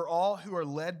 14. For all who are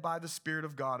led by the Spirit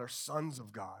of God are sons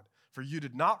of God. For you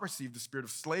did not receive the spirit of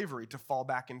slavery to fall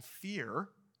back in fear,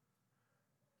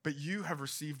 but you have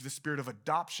received the spirit of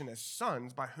adoption as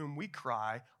sons, by whom we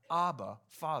cry, Abba,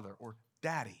 Father, or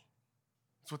Daddy.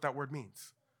 That's what that word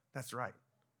means. That's right.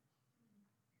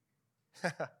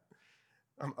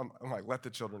 I'm like, let the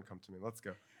children come to me. Let's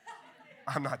go.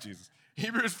 I'm not Jesus.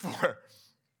 Hebrews 4,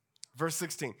 verse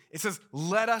 16. It says,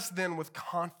 let us then with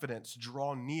confidence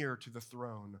draw near to the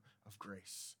throne of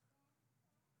grace.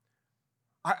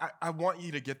 I want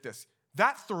you to get this.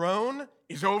 That throne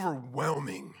is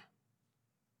overwhelming.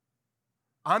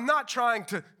 I'm not trying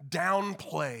to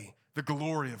downplay the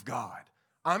glory of God.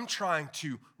 I'm trying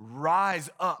to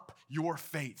rise up your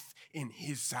faith in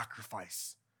his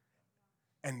sacrifice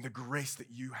and the grace that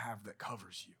you have that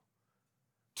covers you.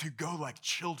 To go like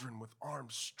children with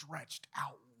arms stretched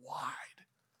out wide.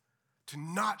 To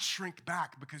not shrink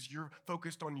back because you're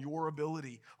focused on your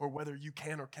ability or whether you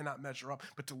can or cannot measure up,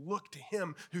 but to look to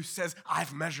him who says,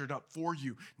 I've measured up for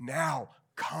you. Now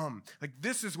come. Like,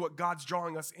 this is what God's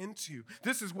drawing us into.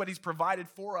 This is what he's provided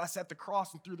for us at the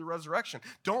cross and through the resurrection.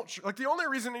 The only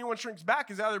reason anyone shrinks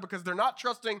back is either because they're not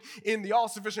trusting in the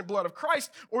all-sufficient blood of Christ,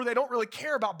 or they don't really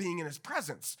care about being in his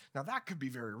presence. Now, that could be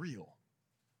very real.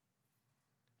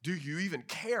 Do you even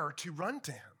care to run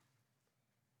to him?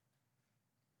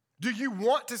 Do you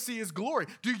want to see his glory?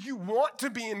 Do you want to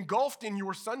be engulfed in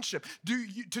your sonship? Do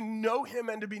you to know him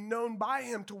and to be known by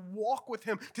him, to walk with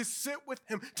him, to sit with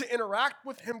him, to interact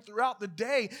with him throughout the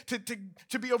day,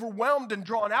 to be overwhelmed and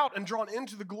drawn out and drawn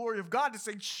into the glory of God, to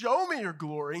say, show me your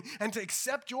glory, and to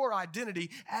accept your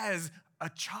identity as a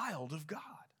child of God?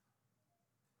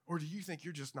 Or do you think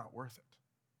you're just not worth it?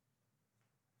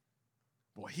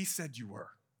 Well, he said you were.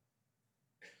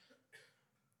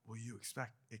 Will you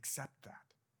accept that?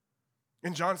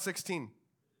 In John 16,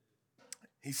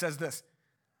 he says this,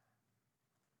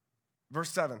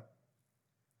 verse 7.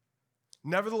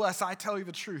 Nevertheless, I tell you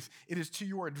the truth, it is to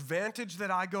your advantage that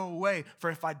I go away.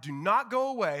 For if I do not go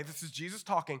away, this is Jesus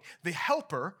talking, the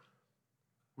helper,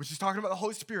 which is talking about the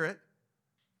Holy Spirit,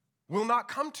 will not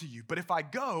come to you. But if I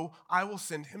go, I will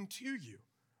send him to you.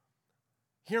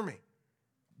 Hear me.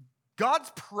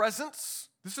 God's presence,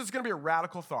 this is going to be a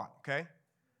radical thought, okay?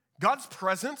 God's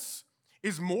presence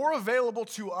is more available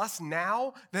to us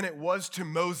now than it was to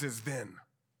Moses then.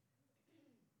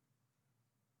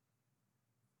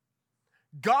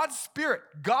 God's Spirit,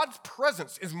 God's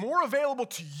presence is more available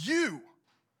to you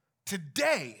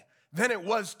today than it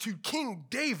was to King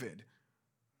David,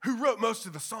 who wrote most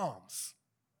of the Psalms.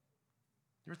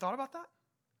 You ever thought about that?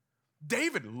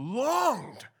 David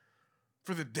longed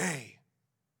for the day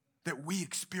that we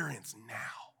experience now.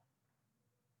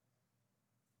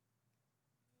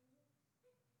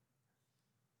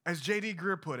 As J.D.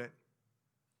 Greer put it,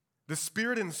 the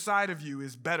Spirit inside of you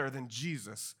is better than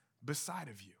Jesus beside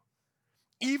of you.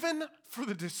 Even for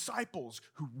the disciples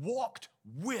who walked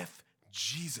with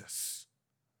Jesus,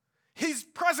 his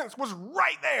presence was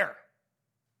right there.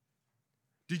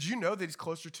 Did you know that he's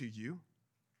closer to you?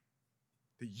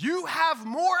 That you have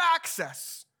more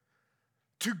access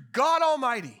to God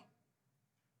Almighty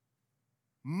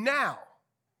now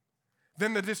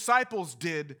than the disciples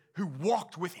did who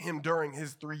walked with him during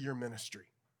his 3-year ministry.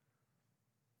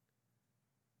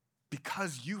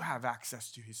 Because you have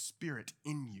access to his Spirit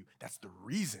in you. That's the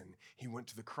reason he went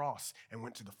to the cross and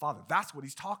went to the Father. That's what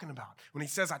he's talking about. When he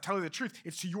says, I tell you the truth,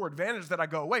 it's to your advantage that I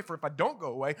go away. For if I don't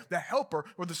go away, the helper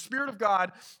or the Spirit of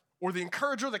God or the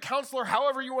encourager, the counselor,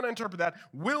 however you want to interpret that,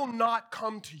 will not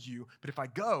come to you. But if I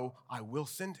go, I will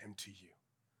send him to you.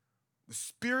 The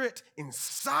Spirit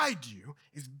inside you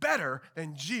is better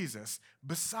than Jesus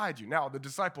beside you. Now, the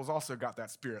disciples also got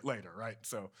that Spirit later, right?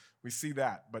 So we see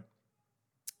that, but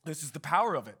this is the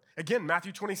power of it. Again,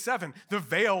 Matthew 27, the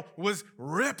veil was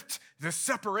ripped. The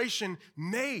separation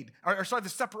the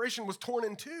separation was torn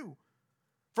in two.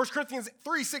 1 Corinthians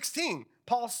 3:16,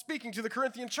 Paul speaking to the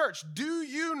Corinthian church, do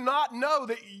you not know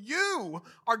that you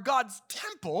are God's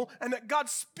temple and that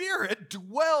God's Spirit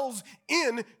dwells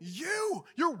in you?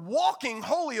 You're walking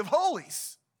holy of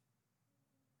holies.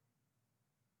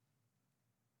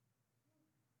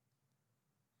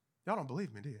 Y'all don't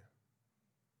believe me, do you?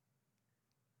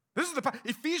 This is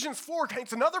Ephesians 4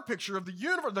 paints another picture of the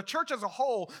universe, the church as a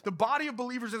whole, the body of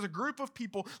believers as a group of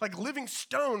people like living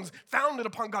stones founded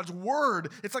upon God's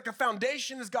word. It's like a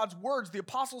foundation is God's words, the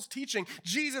apostles' teaching.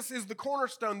 Jesus is the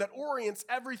cornerstone that orients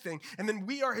everything. And then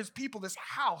we are his people, this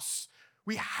house.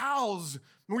 We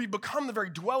become the very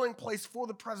dwelling place for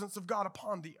the presence of God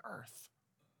upon the earth.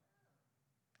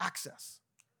 access.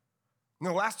 And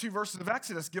the last two verses of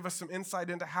Exodus give us some insight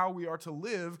into how we are to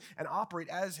live and operate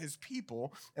as his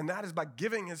people, and that is by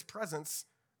giving his presence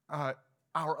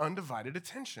our undivided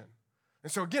attention.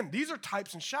 And so again, these are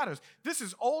types and shadows. This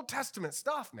is Old Testament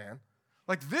stuff, man.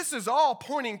 Like this is all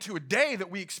pointing to a day that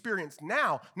we experience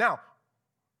now. Now,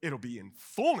 it'll be in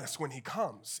fullness when he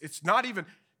comes.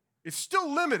 It's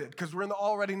still limited because we're in the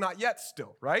already not yet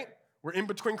still, right? We're in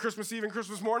between Christmas Eve and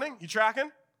Christmas morning. You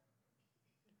tracking?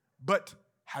 But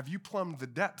have you plumbed the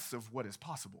depths of what is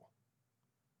possible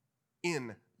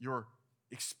in your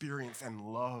experience and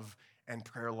love and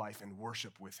prayer life and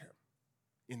worship with him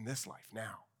in this life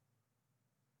now?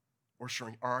 Or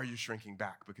are you shrinking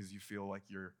back because you feel like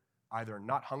you're either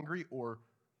not hungry or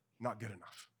not good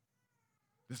enough?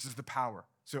 This is the power.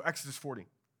 So Exodus 40,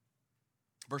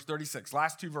 verse 36,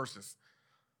 last two verses.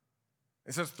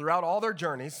 It says, throughout all their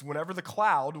journeys, whenever the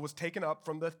cloud was taken up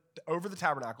over the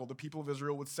tabernacle, the people of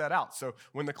Israel would set out. So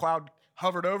when the cloud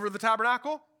hovered over the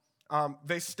tabernacle,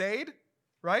 they stayed,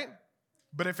 right?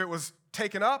 But if it was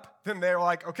taken up, then they were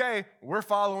like, okay, we're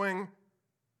following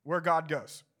where God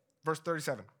goes. Verse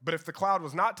 37, but if the cloud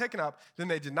was not taken up, then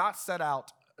they did not set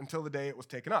out until the day it was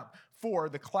taken up. For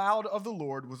the cloud of the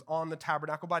Lord was on the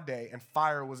tabernacle by day, and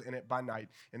fire was in it by night,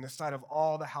 in the sight of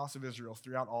all the house of Israel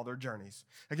throughout all their journeys.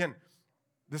 Again,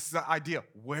 this is the idea.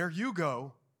 Where you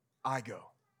go, I go.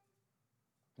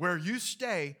 Where you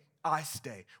stay, I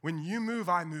stay. When you move,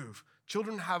 I move.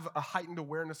 Children have a heightened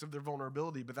awareness of their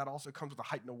vulnerability, but that also comes with a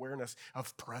heightened awareness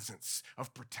of presence,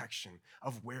 of protection,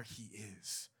 of where he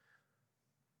is.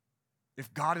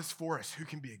 If God is for us, who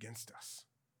can be against us?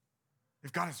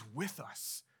 If God is with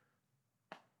us,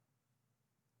 I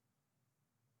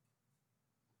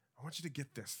want you to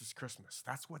get this Christmas.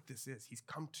 That's what this is. He's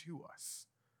come to us.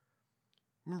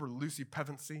 Remember Lucy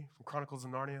Pevensey from Chronicles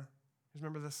of Narnia? You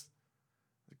remember this?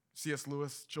 C.S.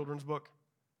 Lewis children's book.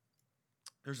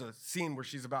 There's a scene where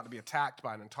she's about to be attacked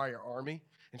by an entire army,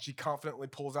 and she confidently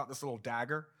pulls out this little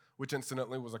dagger, which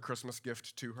incidentally was a Christmas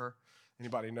gift to her.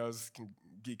 Anybody knows can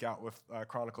geek out with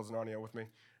Chronicles of Narnia with me.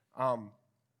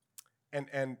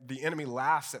 And the enemy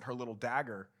laughs at her little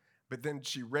dagger, but then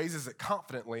she raises it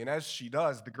confidently, and as she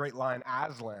does, the great lion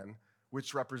Aslan,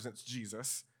 which represents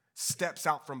Jesus, steps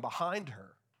out from behind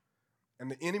her. And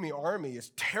the enemy army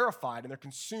is terrified, and they're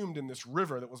consumed in this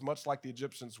river that was much like the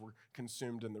Egyptians were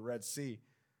consumed in the Red Sea.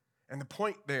 And the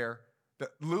point there that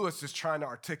Lewis is trying to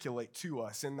articulate to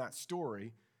us in that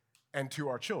story and to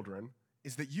our children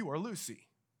is that you are Lucy.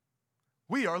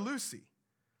 We are Lucy.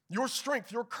 Your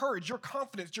strength, your courage, your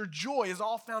confidence, your joy is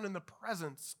all found in the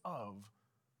presence of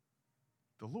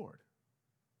the Lord.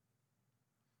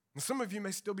 And some of you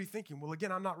may still be thinking, well,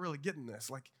 again, I'm not really getting this.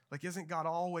 Like isn't God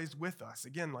always with us?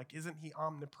 Again, isn't he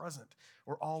omnipresent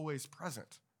or always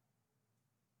present?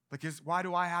 Why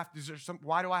do I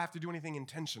have to do anything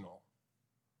intentional?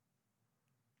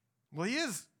 Well, he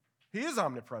is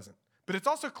omnipresent. But it's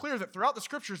also clear that throughout the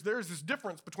scriptures, there is this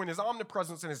difference between his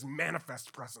omnipresence and his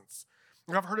manifest presence.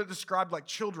 And I've heard it described like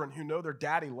children who know their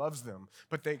daddy loves them,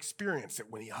 but they experience it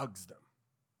when he hugs them.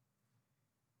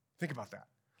 Think about that.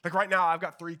 Like right now, I've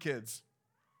got 3 kids,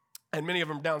 and many of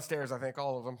them downstairs, I think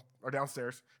all of them are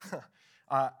downstairs.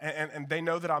 and they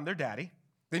know that I'm their daddy.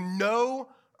 They know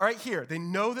right here, they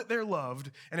know that they're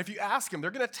loved. And if you ask them,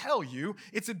 they're going to tell you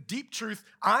it's a deep truth.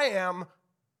 I am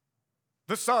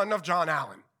the son of John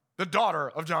Allen, the daughter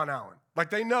of John Allen. Like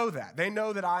they know that. They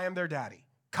know that I am their daddy,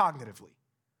 cognitively.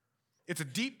 It's a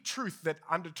deep truth that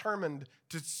I'm determined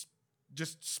to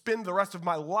just spend the rest of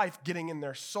my life getting in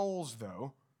their souls,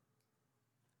 though.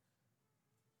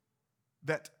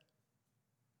 That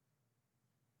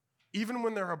even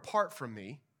when they're apart from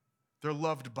me, they're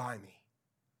loved by me.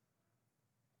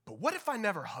 But what if I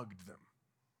never hugged them?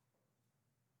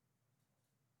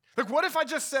 Like, what if I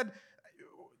just said,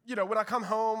 when I come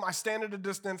home, I stand at a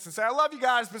distance and say, I love you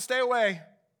guys, but stay away.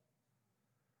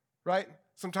 Right?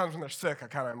 Sometimes when they're sick, I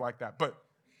kind of am like that. But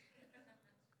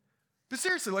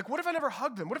seriously, what if I never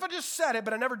hugged them? What if I just said it,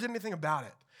 but I never did anything about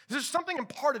it? There's something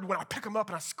imparted when I pick them up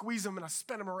and I squeeze them and I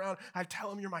spin them around. I tell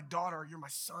them, you're my daughter, you're my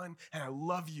son, and I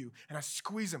love you, and I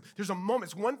squeeze them. There's a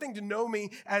moment. It's one thing to know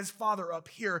me as father up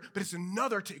here, but it's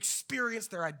another to experience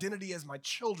their identity as my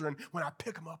children when I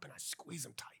pick them up and I squeeze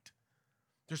them tight.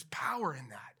 There's power in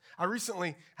that. I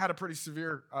recently had a pretty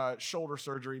severe shoulder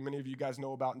surgery many of you guys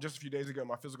know about, and just a few days ago,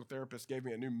 my physical therapist gave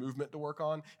me a new movement to work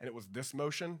on, and it was this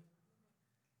motion,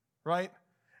 right?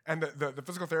 And the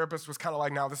physical therapist was kind of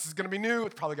like, now this is going to be new.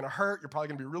 It's probably going to hurt. You're probably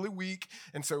going to be really weak.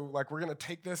 And so we're going to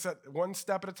take this at one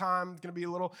step at a time. It's going to be a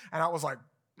little. And I was like,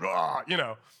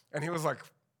 And he was like,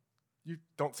 you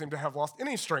don't seem to have lost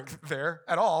any strength there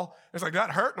at all. It's like,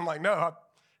 that hurt? And I'm like, no,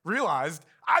 realized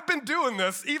I've been doing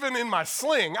this even in my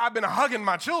sling. I've been hugging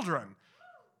my children.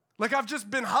 Like I've just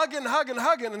been hugging.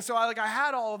 And so I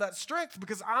had all of that strength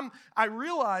because I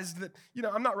realized that,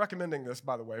 I'm not recommending this,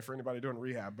 by the way, for anybody doing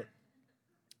rehab,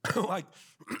 but like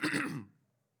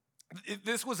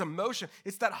this was a motion.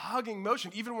 It's that hugging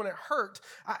motion. Even when it hurt,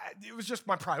 it was just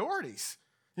my priorities.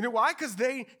 You know why? Because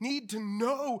they need to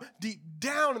know deep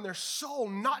down in their soul,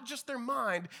 not just their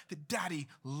mind, that Daddy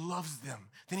loves them.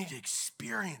 They need to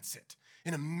experience it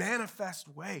in a manifest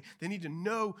way. They need to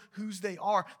know whose they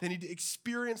are. They need to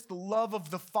experience the love of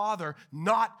the Father,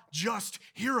 not just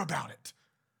hear about it.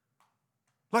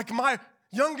 Like my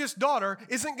youngest daughter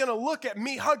isn't going to look at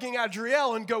me hugging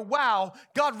Adrielle and go, wow,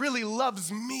 God really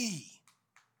loves me.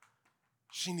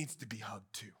 She needs to be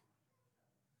hugged too.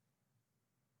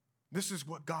 This is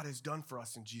what God has done for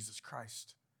us in Jesus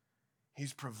Christ.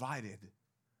 He's provided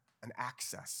an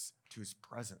access to his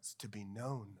presence to be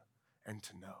known and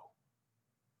to know.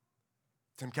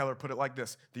 Tim Keller put it like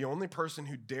this: the only person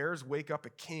who dares wake up a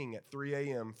king at 3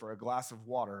 a.m. for a glass of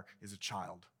water is a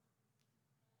child.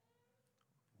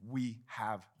 We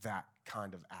have that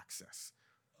kind of access.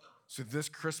 So this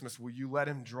Christmas, will you let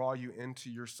him draw you into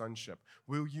your sonship?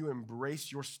 Will you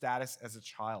embrace your status as a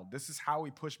child? This is how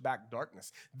we push back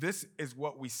darkness. This is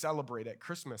what we celebrate at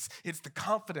Christmas. It's the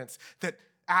confidence that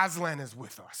Aslan is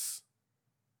with us.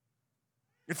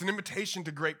 It's an invitation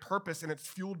to great purpose, and it's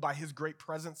fueled by his great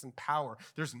presence and power.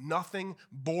 There's nothing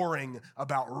boring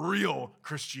about real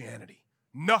Christianity.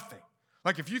 Nothing.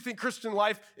 Like if you think Christian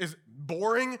life is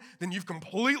boring, then you've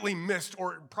completely missed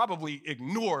or probably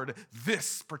ignored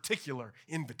this particular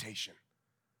invitation.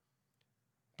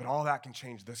 But all that can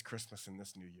change this Christmas and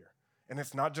this new year. And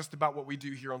it's not just about what we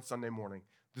do here on Sunday morning.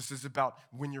 This is about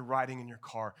when you're riding in your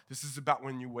car. This is about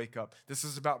when you wake up. This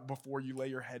is about before you lay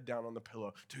your head down on the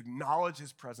pillow, to acknowledge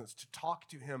his presence, to talk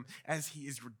to him as he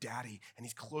is your daddy, and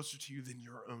he's closer to you than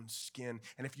your own skin.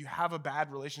 And if you have a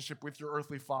bad relationship with your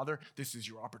earthly father, this is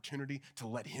your opportunity to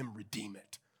let him redeem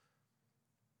it.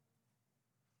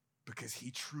 Because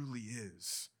he truly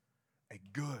is a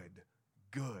good,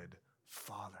 good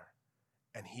father.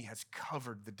 And he has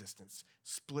covered the distance,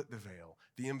 split the veil.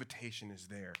 The invitation is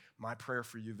there. My prayer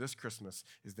for you this Christmas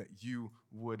is that you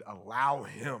would allow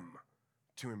him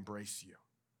to embrace you.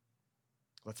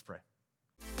 Let's pray.